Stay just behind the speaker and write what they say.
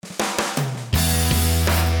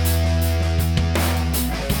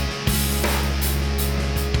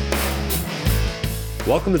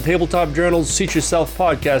Welcome to Tabletop Journal's Seat Yourself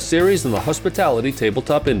podcast series in the hospitality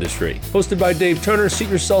tabletop industry. Hosted by Dave Turner, Seat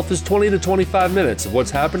Yourself is 20 to 25 minutes of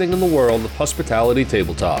what's happening in the world of hospitality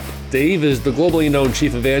tabletop. Dave is the globally known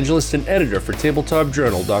chief evangelist and editor for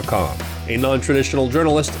TabletopJournal.com. A non-traditional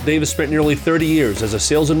journalist, Dave has spent nearly 30 years as a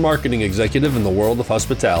sales and marketing executive in the world of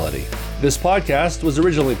hospitality. This podcast was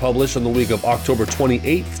originally published on the week of October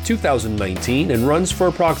 28, 2019, and runs for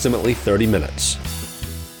approximately 30 minutes.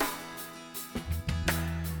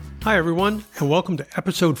 Hi, everyone, and welcome to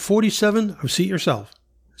episode 47 of Seat Yourself.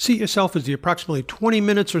 Seat Yourself is the approximately 20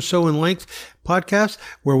 minutes or so in length podcast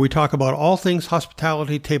where we talk about all things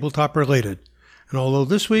hospitality tabletop related. And although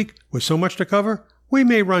this week, with so much to cover, we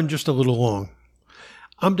may run just a little long.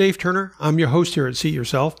 I'm Dave Turner. I'm your host here at Seat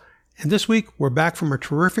Yourself. And this week, we're back from a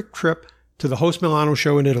terrific trip to the Host Milano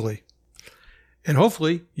show in Italy. And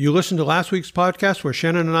hopefully, you listened to last week's podcast where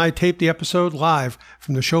Shannon and I taped the episode live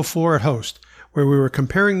from the show floor at Host, where we were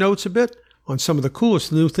comparing notes a bit on some of the coolest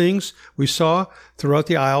new things we saw throughout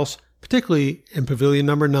the aisles, particularly in Pavilion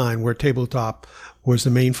number 9, where tabletop was the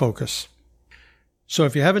main focus. So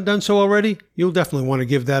if you haven't done so already, you'll definitely want to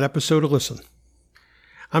give that episode a listen.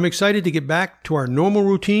 I'm excited to get back to our normal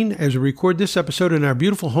routine as we record this episode in our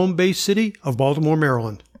beautiful home-based city of Baltimore,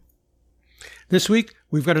 Maryland. This week,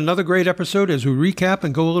 we've got another great episode as we recap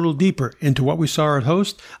and go a little deeper into what we saw at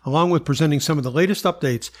Host, along with presenting some of the latest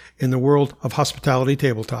updates in the world of hospitality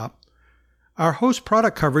tabletop. Our Host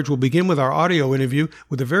product coverage will begin with our audio interview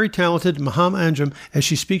with the very talented Maham Anjem as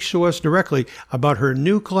she speaks to us directly about her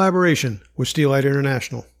new collaboration with Steelite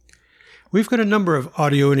International. We've got a number of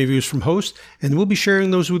audio interviews from Host, and we'll be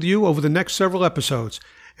sharing those with you over the next several episodes,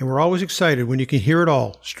 and we're always excited when you can hear it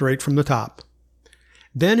all straight from the top.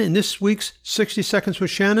 Then, in this week's 60 Seconds with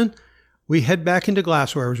Shannon, we head back into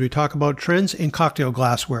glassware as we talk about trends in cocktail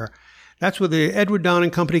glassware. That's with the Edward Don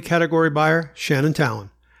 & Company category buyer, Shannon Talon.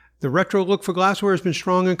 The retro look for glassware has been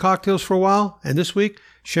strong in cocktails for a while, and this week,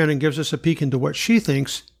 Shannon gives us a peek into what she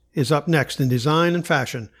thinks is up next in design and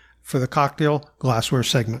fashion for the cocktail glassware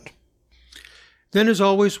segment. Then, as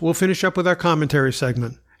always, we'll finish up with our commentary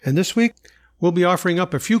segment. And this week, we'll be offering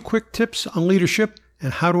up a few quick tips on leadership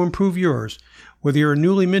and how to improve yours. Whether you're a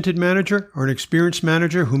newly minted manager or an experienced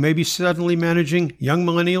manager who may be suddenly managing young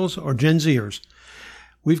millennials or Gen Zers,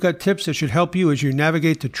 we've got tips that should help you as you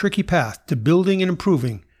navigate the tricky path to building and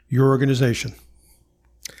improving your organization.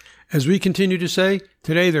 As we continue to say,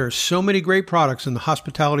 today there are so many great products in the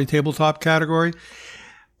hospitality tabletop category,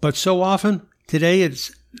 but so often today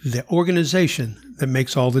it's the organization that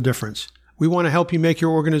makes all the difference. We want to help you make your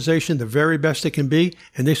organization the very best it can be,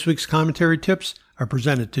 and this week's commentary tips are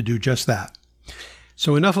presented to do just that.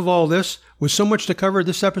 So enough of all this. With so much to cover,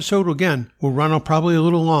 this episode, again, will run on probably a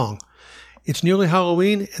little long. It's nearly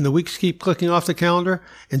Halloween, and the weeks keep clicking off the calendar,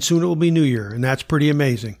 and soon it will be New Year, and that's pretty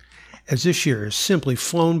amazing, as this year has simply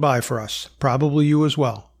flown by for us, probably you as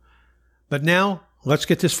well. But now, let's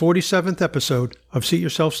get this 47th episode of Seat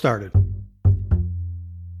Yourself started.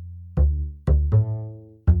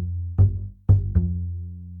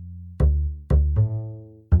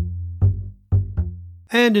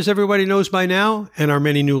 And as everybody knows by now, and our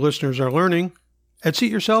many new listeners are learning, at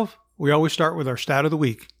Seat Yourself, we always start with our stat of the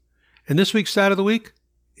week. And this week's stat of the week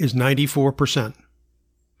is 94%.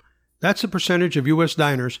 That's the percentage of U.S.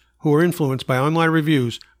 diners who are influenced by online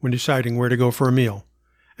reviews when deciding where to go for a meal.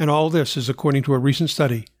 And all this is according to a recent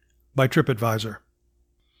study by TripAdvisor.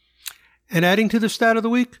 And adding to the stat of the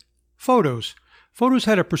week, photos. Photos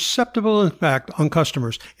had a perceptible impact on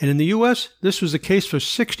customers, and in the U.S., this was the case for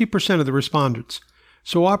 60% of the respondents.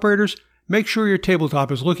 So operators, make sure your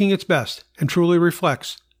tabletop is looking its best and truly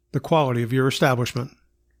reflects the quality of your establishment.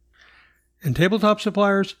 And tabletop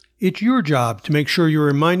suppliers, it's your job to make sure you're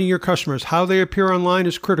reminding your customers how they appear online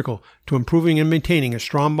is critical to improving and maintaining a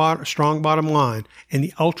strong bottom line in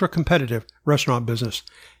the ultra-competitive restaurant business.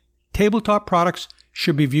 Tabletop products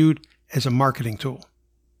should be viewed as a marketing tool.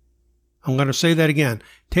 I'm going to say that again.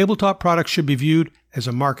 Tabletop products should be viewed as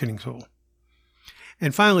a marketing tool.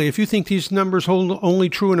 And finally, if you think these numbers hold only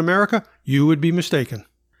true in America, you would be mistaken.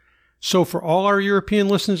 So for all our European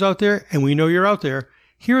listeners out there, and we know you're out there,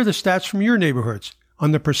 here are the stats from your neighborhoods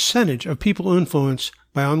on the percentage of people influenced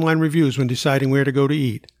by online reviews when deciding where to go to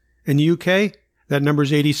eat. In the UK, that number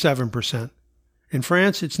is 87%. In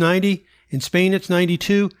France, it's 90%. In Spain, it's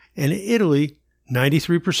 92%. And in Italy,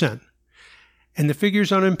 93%. And the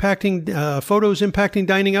figures on photos impacting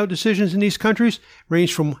dining out decisions in these countries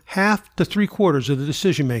range from half to 3/4 of the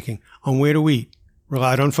decision-making on where to eat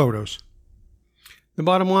relied on photos. The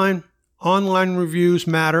bottom line, online reviews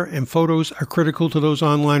matter and photos are critical to those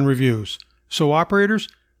online reviews. So operators,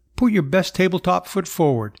 put your best tabletop foot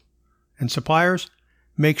forward. And suppliers,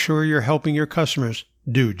 make sure you're helping your customers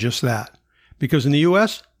do just that. Because in the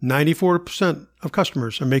U.S., 94% of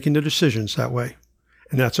customers are making the decisions that way.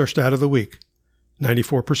 And that's our stat of the week,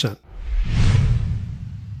 94%.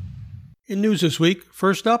 In news this week,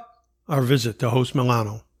 first up, our visit to Host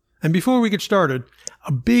Milano. And before we get started,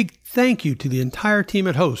 a big thank you to the entire team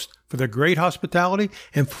at Host for their great hospitality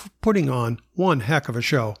and putting on one heck of a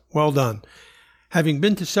show. Well done. Having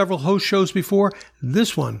been to several Host shows before,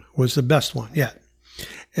 this one was the best one yet.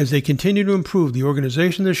 As they continue to improve the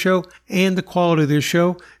organization of the show and the quality of the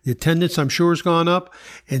show, the attendance, I'm sure, has gone up,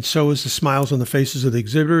 and so has the smiles on the faces of the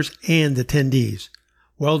exhibitors and attendees.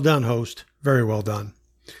 Well done, Host. Very well done.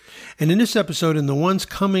 And in this episode and the ones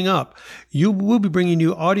coming up, we'll be bringing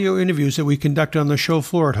you audio interviews that we conducted on the show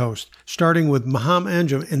floor at Host, starting with Maham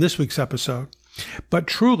Anjem in this week's episode. But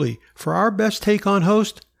truly, for our best take on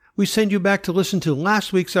Host, we send you back to listen to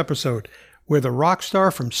last week's episode, where the rock star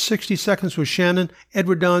from 60 Seconds with Shannon,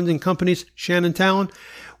 Edward Don and Company's Shannon Talon,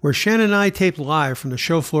 where Shannon and I taped live from the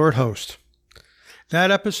show floor at Host. That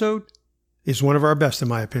episode is one of our best, in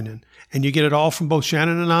my opinion, and you get it all from both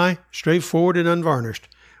Shannon and I, straightforward and unvarnished,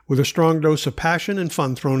 with a strong dose of passion and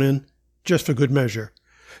fun thrown in, just for good measure.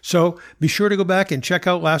 So be sure to go back and check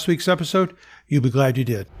out last week's episode. You'll be glad you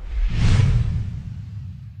did.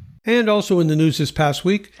 And also in the news this past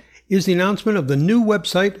week is the announcement of the new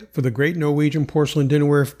website for the great Norwegian porcelain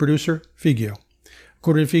dinnerware producer, Figio.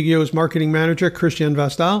 According to Figio's marketing manager, Christian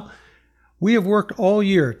Vasdal, we have worked all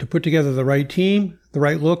year to put together the right team, the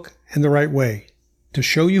right look, and the right way to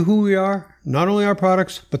show you who we are, not only our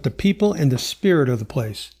products, but the people and the spirit of the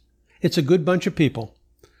place. It's a good bunch of people.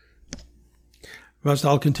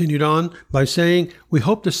 Vasdal continued on by saying, we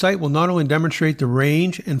hope the site will not only demonstrate the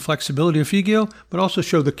range and flexibility of Figio, but also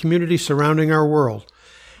show the community surrounding our world.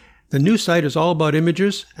 The new site is all about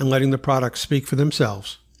images and letting the products speak for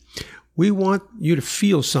themselves. We want you to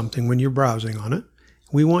feel something when you're browsing on it.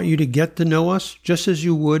 We want you to get to know us just as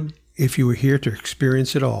you would if you were here to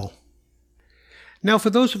experience it all. Now, for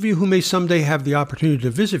those of you who may someday have the opportunity to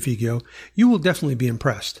visit Figio, you will definitely be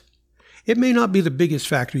impressed. It may not be the biggest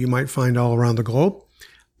factory you might find all around the globe,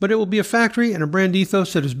 but it will be a factory and a brand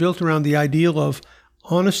ethos that is built around the ideal of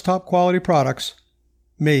honest, top-quality products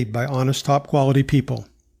made by honest, top-quality people.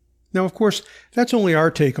 Now, of course, that's only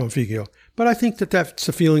our take on Figio, but I think that that's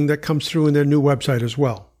a feeling that comes through in their new website as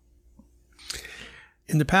well.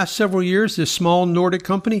 In the past several years, this small Nordic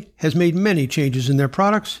company has made many changes in their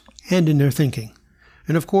products and in their thinking.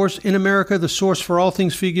 And of course, in America, the source for all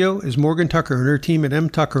things Figio is Morgan Tucker and her team at M.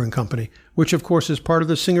 Tucker & Company, which of course is part of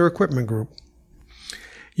the Singer Equipment Group.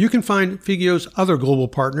 You can find Figio's other global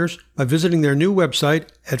partners by visiting their new website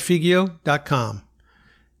at figio.com.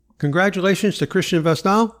 Congratulations to Christian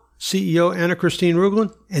Vasdal, CEO Anna Christine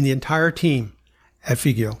Ruglin, and the entire team at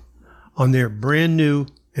Figio on their brand new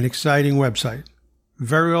and exciting website.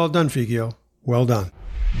 Very well done, Figio. Well done.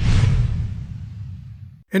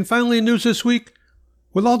 And finally, in news this week,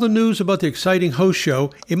 with all the news about the exciting Host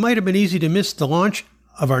show, it might have been easy to miss the launch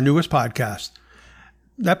of our newest podcast.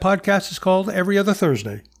 That podcast is called Every Other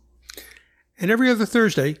Thursday. And Every Other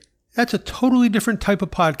Thursday, that's a totally different type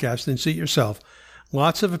of podcast than Seat Yourself.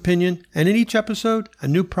 Lots of opinion, and in each episode, a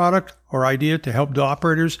new product or idea to help the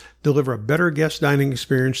operators deliver a better guest dining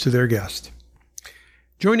experience to their guests.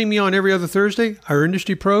 Joining me on Every Other Thursday are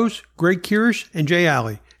industry pros Greg Kirish and Jay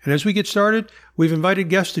Alley. And as we get started, we've invited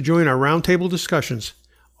guests to join our roundtable discussions,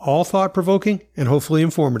 all thought-provoking and hopefully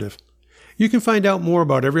informative. You can find out more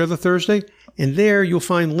about Every Other Thursday, and there you'll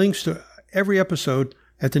find links to every episode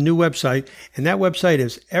at the new website, and that website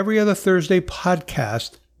is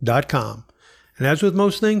everyotherthursdaypodcast.com. And as with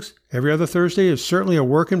most things, Every Other Thursday is certainly a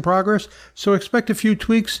work in progress, so expect a few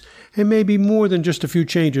tweaks and maybe more than just a few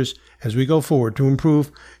changes as we go forward to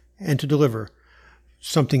improve and to deliver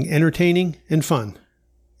something entertaining and fun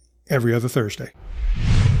every other Thursday.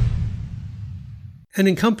 And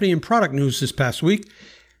in company and product news this past week,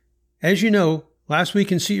 as you know, last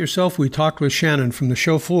week in Seat Yourself, we talked with Shannon from the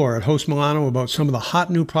show floor at Host Milano about some of the hot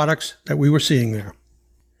new products that we were seeing there.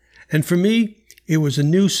 And for me, it was a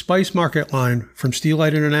new Spice Market line from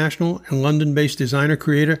Steelite International and London-based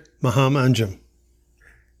designer-creator Maham Anjem.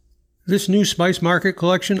 This new Spice Market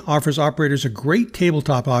collection offers operators a great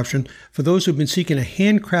tabletop option for those who've been seeking a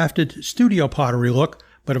handcrafted studio pottery look,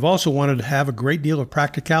 but have also wanted to have a great deal of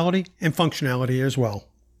practicality and functionality as well.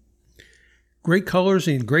 Great colors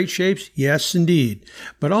and great shapes, yes indeed,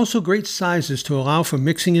 but also great sizes to allow for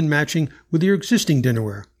mixing and matching with your existing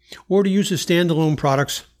dinnerware, or to use as standalone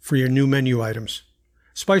products for your new menu items.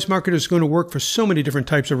 Spice Market is going to work for so many different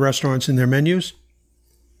types of restaurants in their menus.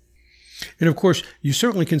 And of course, you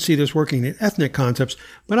certainly can see this working in ethnic concepts,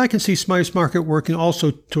 but I can see Spice Market working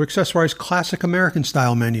also to accessorize classic American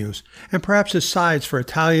style menus, and perhaps as sides for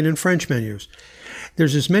Italian and French menus.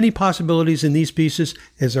 There's as many possibilities in these pieces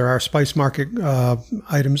as there are Spice Market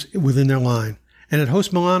items within their line. And at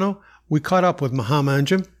Host Milano, we caught up with Maham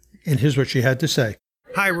Anjem, and here's what she had to say.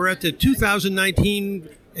 Hi, we're at the 2019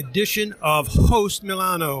 edition of Host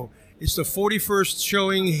Milano. It's the 41st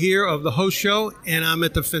showing here of the Host Show, and I'm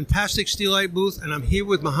at the fantastic Steelite booth, and I'm here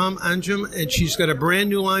with Maham Anjem, and she's got a brand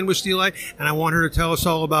new line with Steelite, and I want her to tell us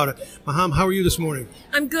all about it. Maham, how are you this morning?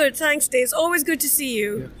 I'm good, thanks, Dave. It's always good to see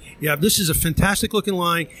you. Yeah, this is a fantastic looking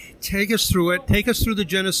line. Take us through it, take us through the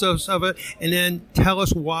genesis of it, and then tell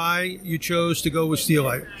us why you chose to go with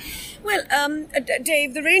Steelite. Well,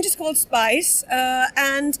 Dave, the range is called Spice,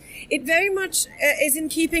 and it very much is in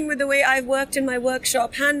keeping with the way I've worked in my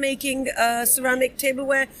workshop, hand-making ceramic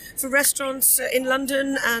tableware for restaurants in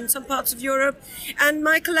London and some parts of Europe. And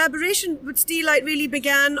my collaboration with Steelite really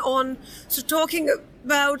began on talking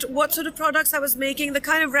about what sort of products I was making, the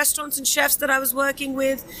kind of restaurants and chefs that I was working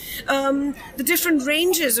with, the different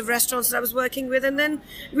ranges of restaurants that I was working with, and then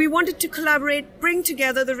we wanted to collaborate, bring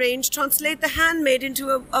together the range, translate the handmade into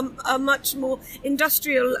a much more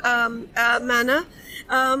industrial manner.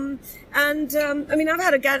 I mean, I've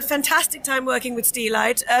had a fantastic time working with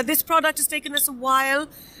Steelite. This product has taken us a while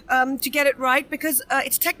to get it right because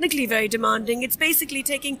it's technically very demanding. It's basically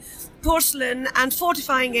taking porcelain and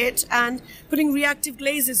fortifying it and putting reactive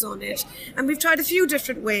glazes on it. And we've tried a few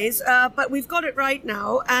different ways, but we've got it right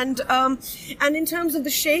now. And in terms of the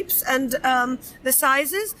shapes and the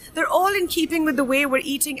sizes, they're all in keeping with the way we're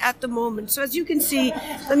eating at the moment. So as you can see,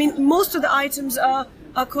 I mean, most of the items are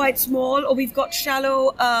quite small, or we've got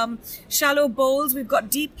shallow bowls, we've got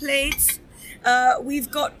deep plates, we've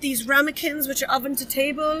got these ramekins, which are oven to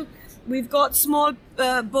table. We've got small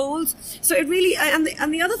bowls. So it really, and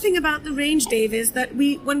the other thing about the range, Dave, is that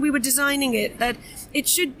when we were designing it, that it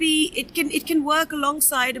should be, it can work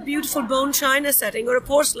alongside a beautiful bone china setting or a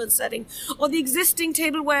porcelain setting or the existing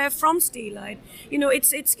tableware from Steelite. You know,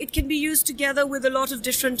 it can be used together with a lot of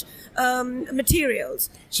different materials.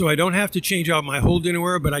 So I don't have to change out my whole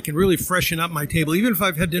dinnerware, but I can really freshen up my table. Even if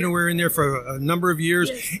I've had dinnerware in there for a number of years,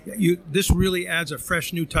 yes. This really adds a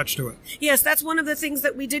fresh new touch to it. Yes, that's one of the things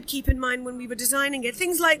that we did keep in mind when we were designing it.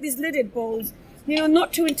 Things like these lidded bowls, you know,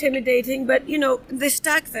 not too intimidating, but, you know, they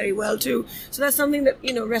stack very well too. So that's something that,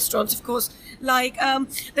 you know, restaurants, of course, like.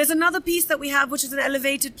 There's another piece that we have, which is an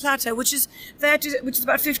elevated platter, which is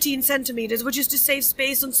about 15 centimeters, which is to save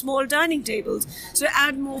space on small dining tables, so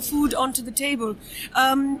add more food onto the table.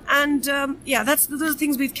 Yeah, those are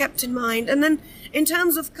things we've kept in mind. And then in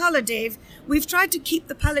terms of color, Dave, we've tried to keep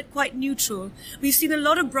the palette quite neutral. We've seen a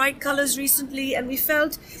lot of bright colors recently, and we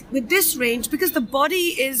felt with this range, because the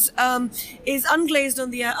body is unglazed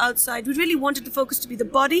on the outside, we really wanted the focus to be the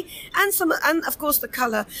body and of course the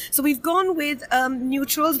color. So we've gone with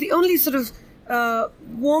neutrals. The only sort of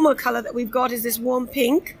warmer color that we've got is this warm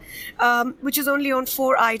pink, which is only on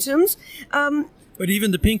 4 items. But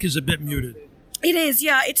even the pink is a bit muted. It is,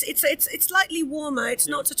 yeah. It's slightly warmer. It's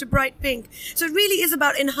not such a bright pink. So it really is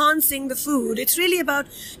about enhancing the food. It's really about,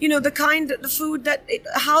 you know, the food that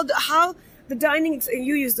how the dining.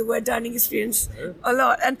 You use the word dining experience a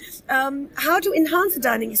lot, and how to enhance the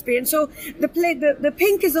dining experience. So the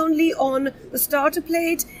pink is only on the starter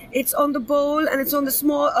plate. It's on the bowl, and it's on the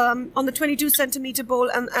small on the 22 centimeter bowl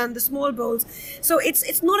and the small bowls. So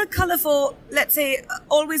it's not a color for, let's say,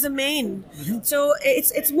 always a main. Mm-hmm. So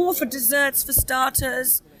it's more for desserts, for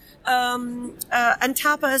starters, and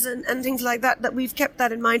tapas and things like that we've kept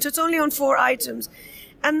that in mind. So it's only on 4 items.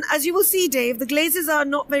 And as you will see, Dave, the glazes are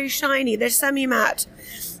not very shiny. They're semi-matte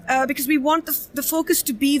because we want the focus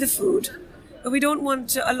to be the food. We don't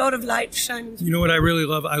want a lot of light shining. You know what I really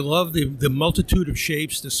love? I love the multitude of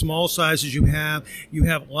shapes, the small sizes you have. You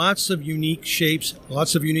have lots of unique shapes,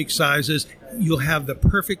 lots of unique sizes. You'll have the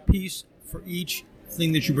perfect piece for each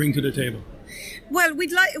thing that you bring to the table. Well,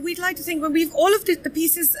 we'd like to think when we've all of the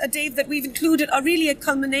pieces, Dave, that we've included are really a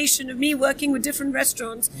culmination of me working with different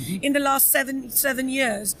restaurants in the last seven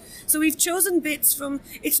years. So we've chosen bits from,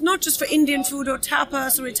 it's not just for Indian food or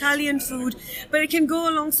tapas or Italian food, but it can go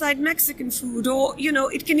alongside Mexican food, or, you know,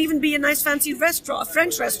 it can even be a nice fancy restaurant, a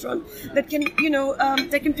French restaurant that can, you know,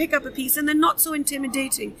 they can pick up a piece and they're not so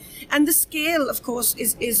intimidating. And the scale, of course,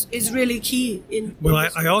 is really key. Well,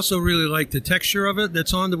 I also really like the texture of it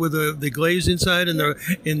that's on with the glaze inside and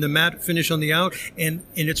the matte finish on the out, and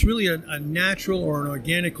it's really a natural or an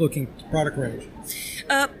organic looking product range.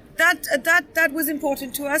 that was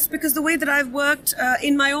important to us, because the way that I've worked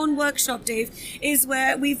in my own workshop, Dave, is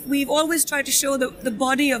where we've always tried to show the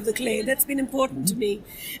body of the clay. That's been important to me,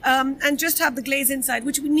 and just have the glaze inside,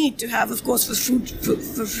 which we need to have, of course, for food,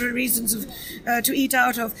 for reasons of to eat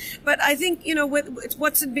out of. But I think,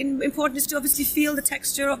 what's been important is to obviously feel the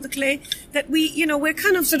texture of the clay. That we're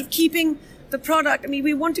kind of sort of keeping the product. I mean,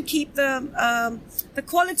 we want to keep the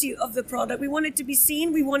quality of the product. We want it to be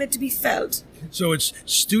seen. We want it to be felt. So it's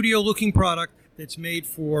studio-looking product that's made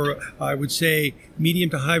for, I would say, medium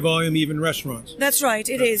to high volume, even restaurants. That's right.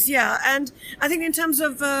 It is, yeah. And I think in terms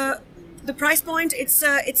of the price point, it's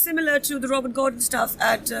similar to the Robert Gordon stuff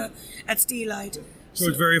at Steelite. So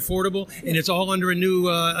it's very affordable, and it's all under a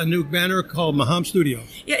new banner called Maham Studio.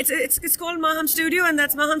 Yeah, it's called Maham Studio, and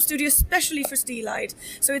that's Maham Studio especially for Steelite.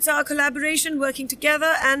 So it's our collaboration, working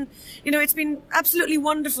together, and it's been absolutely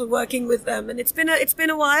wonderful working with them. And it's been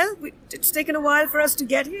a while. It's taken a while for us to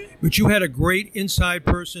get here. But you had a great inside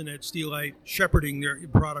person at Steelite shepherding their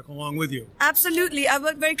product along with you. Absolutely, I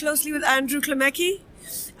worked very closely with Andrew Klemecki.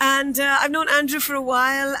 And I've known Andrew for a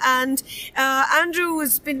while, and Andrew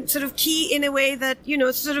has been sort of key in a way that,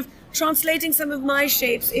 sort of translating some of my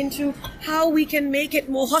shapes into how we can make it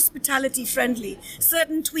more hospitality friendly.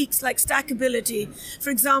 Certain tweaks like stackability, for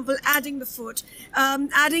example, adding the foot,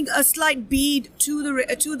 adding a slight bead to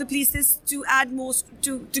the pieces to add more,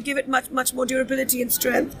 to give it much more durability and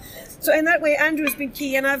strength. So in that way, Andrew has been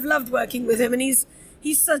key, and I've loved working with him, and he's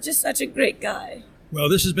such a great guy. Well,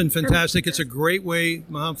 this has been fantastic. It's a great way,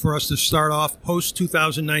 Maham, for us to start off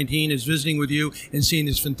post-2019 is visiting with you and seeing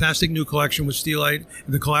this fantastic new collection with Steelite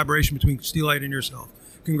and the collaboration between Steelite and yourself.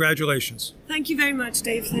 Congratulations. Thank you very much,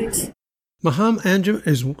 Dave. Thanks. Maham Anjem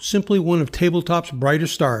is simply one of tabletop's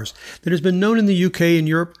brightest stars that has been known in the UK and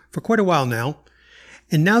Europe for quite a while now.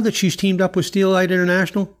 And now that she's teamed up with Steelite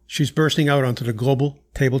International, she's bursting out onto the global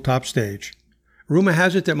tabletop stage. Rumor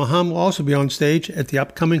has it that Maham will also be on stage at the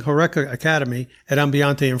upcoming Horeca Academy at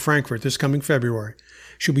Ambiente in Frankfurt this coming February.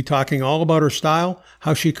 She'll be talking all about her style,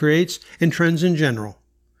 how she creates, and trends in general.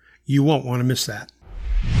 You won't want to miss that.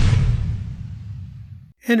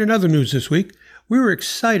 And in other news this week, we were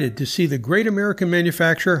excited to see the great American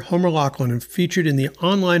manufacturer Homer Laughlin featured in the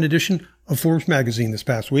online edition of Forbes magazine this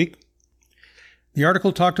past week. The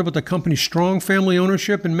article talked about the company's strong family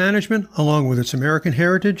ownership and management, along with its American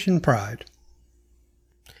heritage and pride.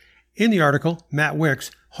 In the article, Matt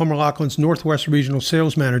Wicks, Homer Laughlin's Northwest Regional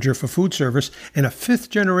Sales Manager for Food Service and a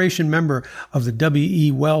fifth-generation member of the W.E.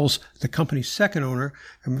 Wells, the company's second owner,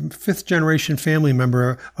 and fifth-generation family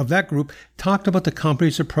member of that group, talked about the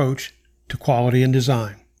company's approach to quality and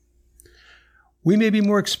design. We may be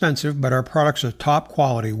more expensive, but our products are top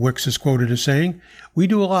quality, Wicks is quoted as saying. We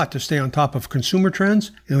do a lot to stay on top of consumer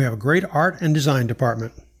trends, and we have a great art and design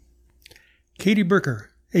department. Katie Bricker,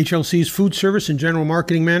 HLC's Food Service and General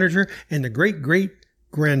Marketing Manager, and the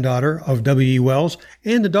great-great-granddaughter of W.E. Wells,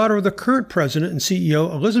 and the daughter of the current president and CEO,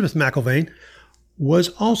 Elizabeth McIlvaine, was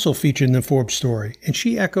also featured in the Forbes story, and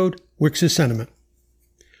she echoed Wicks' sentiment.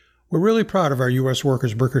 We're really proud of our U.S.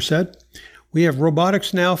 workers, Bricker said. We have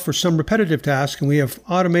robotics now for some repetitive tasks, and we have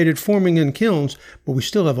automated forming in kilns, but we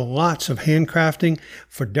still have lots of handcrafting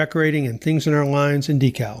for decorating and things in our lines and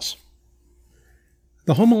decals.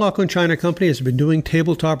 The Homer Laughlin China Company has been doing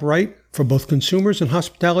tabletop right for both consumers and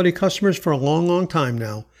hospitality customers for a long, long time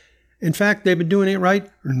now. In fact, they've been doing it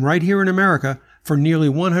right here in America for nearly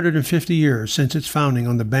 150 years since its founding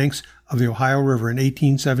on the banks of the Ohio River in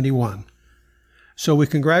 1871. So we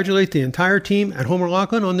congratulate the entire team at Homer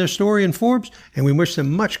Laughlin on their story in Forbes, and we wish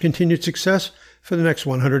them much continued success for the next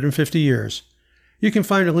 150 years. You can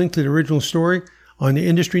find a link to the original story on the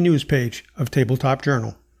industry news page of Tabletop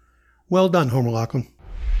Journal. Well done, Homer Laughlin.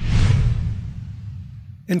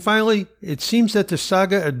 And finally, it seems that the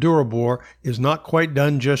saga at Durabor is not quite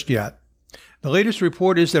done just yet. The latest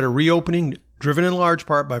report is that a reopening, driven in large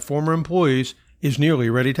part by former employees, is nearly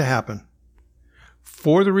ready to happen.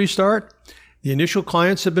 For the restart, the initial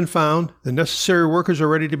clients have been found, the necessary workers are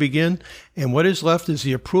ready to begin, and what is left is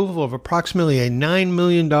the approval of approximately a $9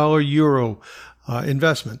 million euro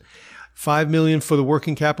investment. 5 million for the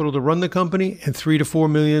working capital to run the company, and 3 to 4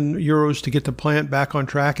 million euros to get the plant back on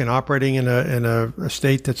track and operating in a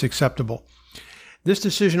state that's acceptable. This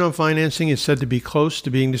decision on financing is said to be close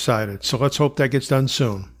to being decided, so let's hope that gets done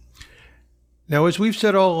soon. Now, as we've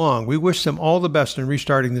said all along, we wish them all the best in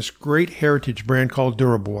restarting this great heritage brand called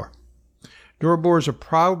Durabor. Durabor is a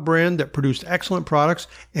proud brand that produced excellent products,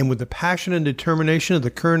 and with the passion and determination of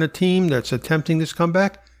the current team that's attempting this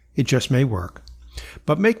comeback, it just may work.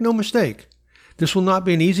 But make no mistake, this will not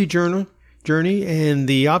be an easy journey, and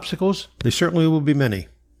the obstacles, they certainly will be many.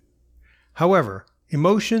 However,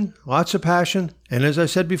 Emotion, lots of passion, and as I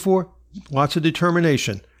said before, lots of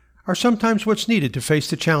determination are sometimes what's needed to face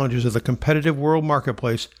the challenges of the competitive world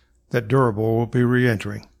marketplace that Durabor will be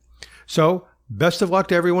re-entering. So, best of luck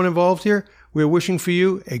to everyone involved here. We're wishing for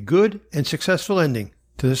you a good and successful ending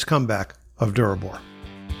to this comeback of Durabor.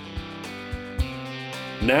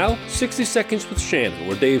 Now, 60 Seconds with Shannon,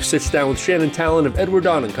 where Dave sits down with Shannon Talon of Edward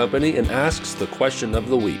Don & Company and asks the question of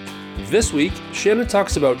the week. This week, Shannon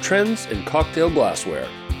talks about trends in cocktail glassware.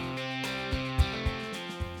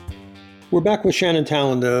 We're back with Shannon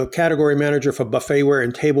Talon, the category manager for buffetware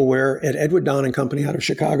and tableware at Edward Don & Company out of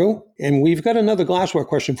Chicago. And we've got another glassware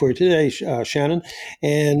question for you today, Shannon.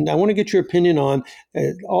 And I want to get your opinion on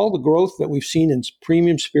all the growth that we've seen in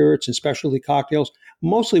premium spirits and specialty cocktails.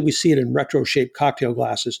 Mostly we see it in retro-shaped cocktail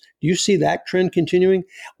glasses. Do you see that trend continuing?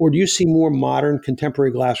 Or do you see more modern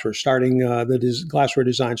contemporary glassware glassware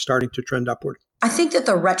design starting to trend upward? I think that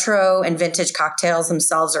the retro and vintage cocktails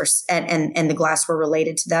themselves are, and the glassware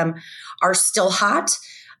related to them are still hot.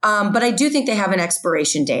 But I do think they have an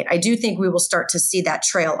expiration date. I do think we will start to see that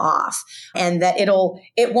trail off, and that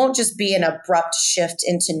it won't just be an abrupt shift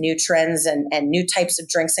into new trends and new types of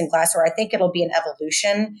drinks and glassware. I think it'll be an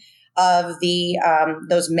evolution of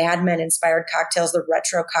those Mad Men inspired cocktails, the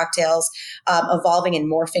retro cocktails, evolving and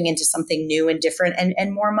morphing into something new and different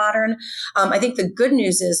and more modern. I think the good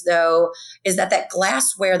news is that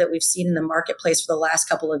glassware that we've seen in the marketplace for the last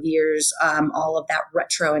couple of years, all of that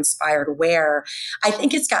retro inspired ware, I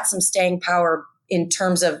think it's got some staying power in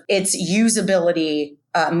terms of its usability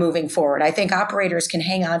moving forward. I think operators can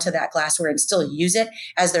hang on to that glassware and still use it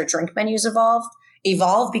as their drink menus evolve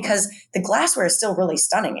because the glassware is still really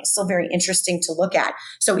stunning. It's still very interesting to look at.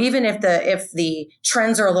 So even if the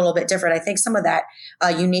trends are a little bit different, I think some of that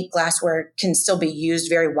unique glassware can still be used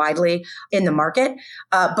very widely in the market.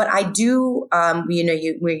 But I do,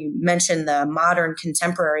 we mentioned the modern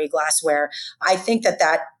contemporary glassware. I think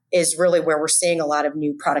that is really where we're seeing a lot of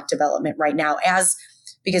new product development right now,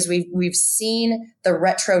 because we've seen the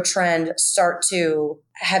retro trend start to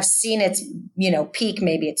have seen its, peak,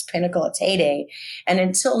 maybe its pinnacle, its heyday. And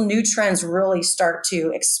until new trends really start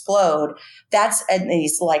to explode, that's at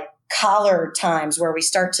these like collar times where we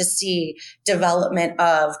start to see development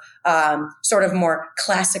of sort of more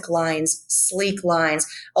classic lines, sleek lines,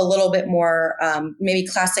 a little bit more maybe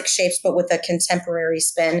classic shapes, but with a contemporary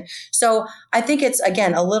spin. So I think it's,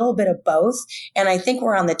 again, a little bit of both. And I think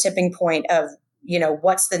we're on the tipping point of,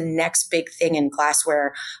 what's the next big thing in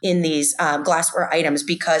glassware, in these glassware items,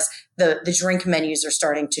 because the drink menus are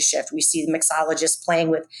starting to shift. We see mixologists playing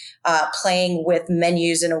with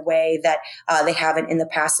menus in a way that they haven't in the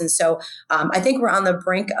past. And so I think we're on the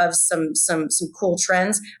brink of some cool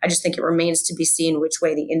trends. I just think it remains to be seen which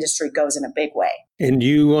way the industry goes in a big way. And do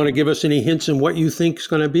you want to give us any hints on what you think is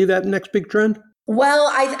going to be that next big trend? Well,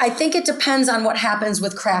 I think it depends on what happens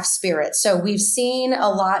with craft spirits. So we've seen a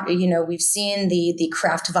lot, we've seen the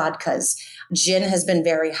craft vodkas. Gin has been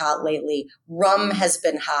very hot lately. Rum has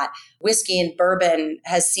been hot. Whiskey and bourbon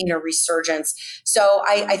has seen a resurgence. So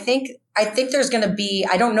I think there's going to be,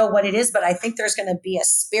 I don't know what it is, but I think there's going to be a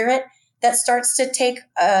spirit that starts to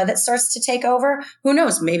take over. Who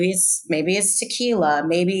knows? Maybe it's tequila.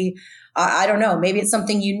 Maybe I don't know. Maybe it's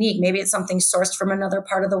something unique. Maybe it's something sourced from another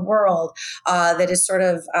part of the world that is sort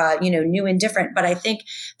of new and different. But I think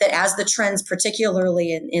that as the trends,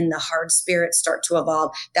 particularly in the hard spirits, start to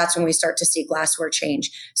evolve, that's when we start to see glassware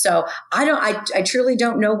change. So I truly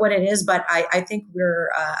don't know what it is, but I think we're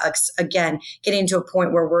again getting to a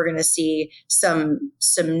point where we're going to see some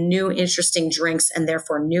new interesting drinks and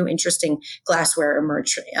therefore new interesting glassware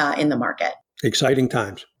emerge in the market. Exciting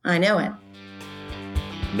times. I know it.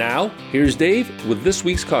 Now, here's Dave with this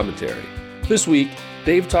week's commentary. This week,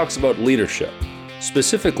 Dave talks about leadership,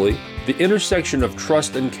 specifically the intersection of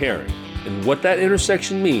trust and caring, and what that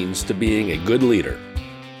intersection means to being a good leader.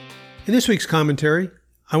 In this week's commentary,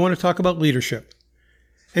 I want to talk about leadership,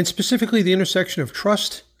 and specifically the intersection of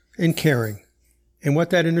trust and caring, and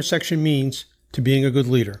what that intersection means to being a good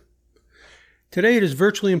leader. Today, it is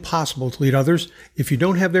virtually impossible to lead others if you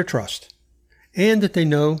don't have their trust, and that they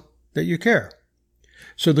know that you care.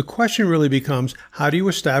 So the question really becomes, how do you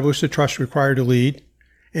establish the trust required to lead?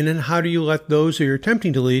 And then how do you let those who you're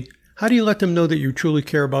attempting to lead, how do you let them know that you truly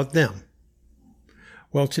care about them?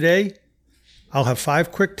 Well, today, I'll have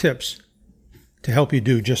 5 quick tips to help you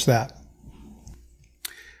do just that.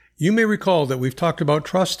 You may recall that we've talked about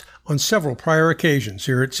trust on several prior occasions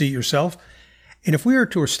here at Seat Yourself. And if we are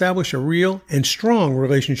to establish a real and strong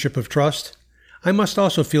relationship of trust, I must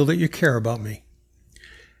also feel that you care about me.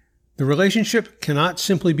 The relationship cannot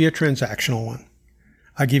simply be a transactional one.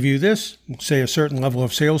 I give you this, say a certain level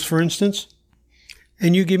of sales, for instance.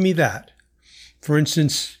 and you give me that. For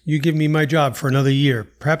instance, you give me my job for another year,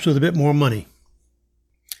 perhaps with a bit more money.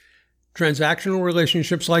 Transactional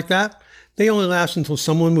relationships like that, they only last until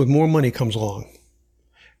someone with more money comes along.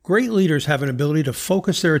 Great leaders have an ability to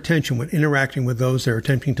focus their attention when interacting with those they're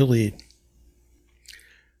attempting to lead.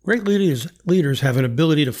 Great leaders have an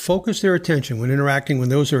ability to focus their attention when interacting with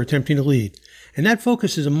those they're attempting to lead. And that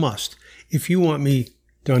focus is a must if you want me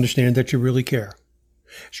to understand that you really care.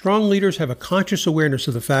 Strong leaders have a conscious awareness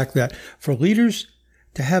of the fact that for leaders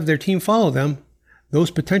to have their team follow them, those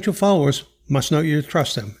potential followers must know you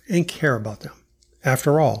trust them and care about them.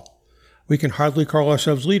 After all, we can hardly call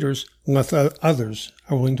ourselves leaders unless others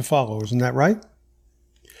are willing to follow. Isn't that right?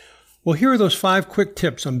 Well, here are those 5 quick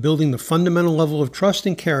tips on building the fundamental level of trust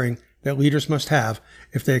and caring that leaders must have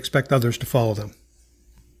if they expect others to follow them.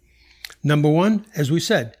 Number 1, as we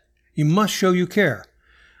said, you must show you care.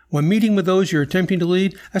 When meeting with those you're attempting to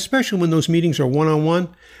lead, especially when those meetings are one-on-one,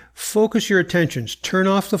 focus your attentions, turn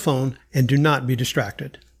off the phone, and do not be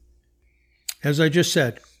distracted. As I just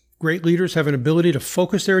said, great leaders have an ability to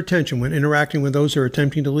focus their attention when interacting with those they're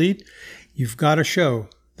attempting to lead. You've got to show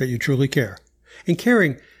that you truly care. And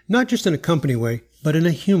caring, not just in a company way, but in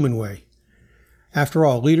a human way. After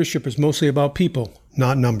all, leadership is mostly about people,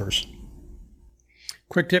 not numbers.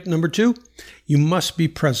 Quick tip number 2, you must be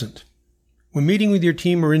present. When meeting with your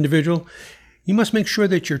team or individual, you must make sure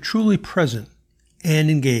that you're truly present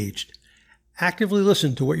and engaged. Actively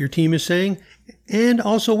listen to what your team is saying and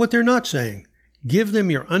also what they're not saying. Give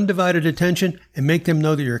them your undivided attention and make them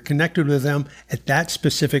know that you're connected with them at that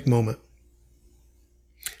specific moment.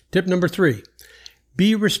 Tip number 3,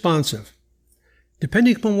 be responsive.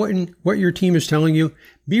 Depending upon what your team is telling you,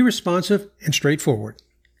 be responsive and straightforward.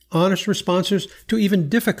 Honest responses to even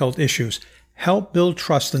difficult issues help build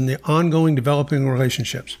trust in the ongoing developing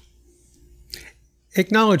relationships.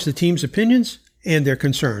 Acknowledge the team's opinions and their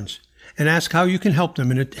concerns, and ask how you can help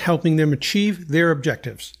them in helping them achieve their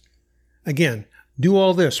objectives. Again, do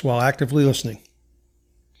all this while actively listening.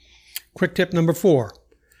 Quick tip number 4,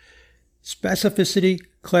 specificity,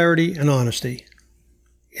 clarity, and honesty.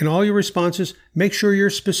 In all your responses, make sure you're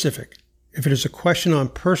specific. If it is a question on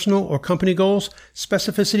personal or company goals,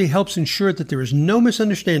 specificity helps ensure that there is no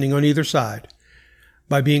misunderstanding on either side.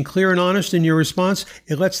 By being clear and honest in your response,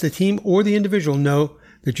 it lets the team or the individual know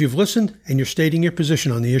that you've listened and you're stating your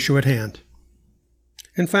position on the issue at hand.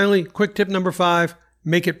 And finally, quick tip number 5,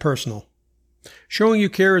 make it personal. Showing you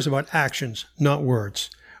care is about actions, not words.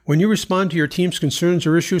 When you respond to your team's concerns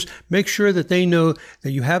or issues, make sure that they know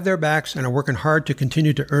that you have their backs and are working hard to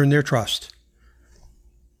continue to earn their trust.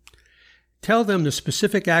 Tell them the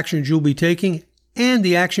specific actions you'll be taking and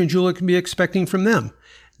the actions you'll be expecting from them.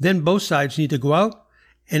 Then both sides need to go out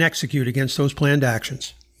and execute against those planned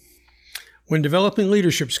actions. When developing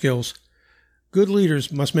leadership skills, good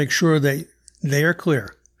leaders must make sure they are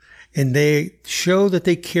clear and they show that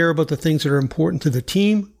they care about the things that are important to the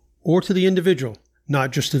team or to the individual, not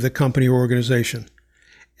just to the company or organization.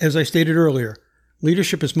 As I stated earlier,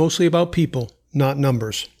 leadership is mostly about people, not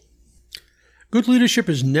numbers. Good leadership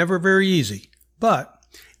is never very easy, but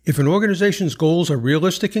if an organization's goals are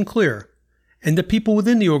realistic and clear, and the people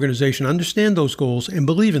within the organization understand those goals and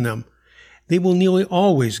believe in them, they will nearly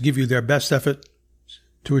always give you their best effort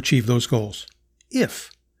to achieve those goals. If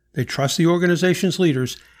they trust the organization's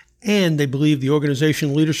leaders and they believe the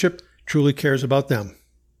organization leadership truly cares about them.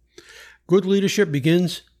 Good leadership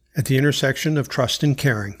begins at the intersection of trust and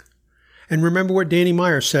caring. And remember what Danny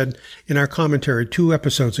Meyer said in our commentary 2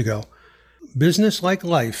 episodes ago. Business, like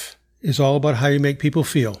life, is all about how you make people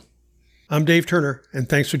feel. I'm Dave Turner, and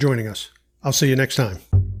thanks for joining us. I'll see you next time.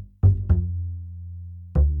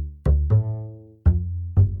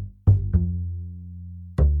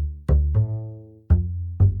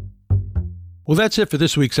 Well, that's it for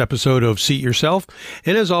this week's episode of Seat Yourself.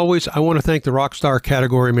 And as always, I want to thank the Rockstar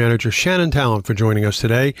Category Manager, Shannon Talent, for joining us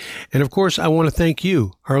today. And of course, I want to thank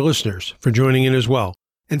you, our listeners, for joining in as well.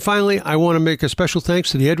 And finally, I want to make a special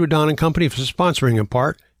thanks to the Edward Don & Company for sponsoring in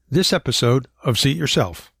part this episode of Seat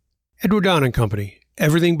Yourself. Edward Don & Company,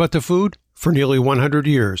 everything but the food for nearly 100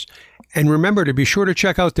 years. And remember to be sure to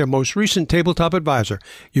check out their most recent Tabletop Advisor.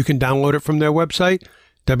 You can download it from their website,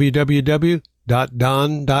 www.don.com.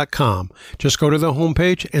 Just go to the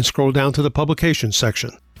homepage and scroll down to the publications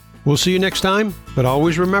section. We'll see you next time, but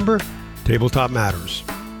always remember, tabletop matters.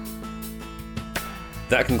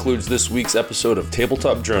 That concludes this week's episode of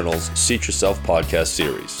Tabletop Journal's Seat Yourself podcast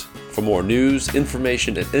series. For more news,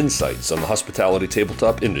 information, and insights on the hospitality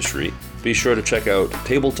tabletop industry, be sure to check out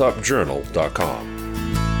tabletopjournal.com.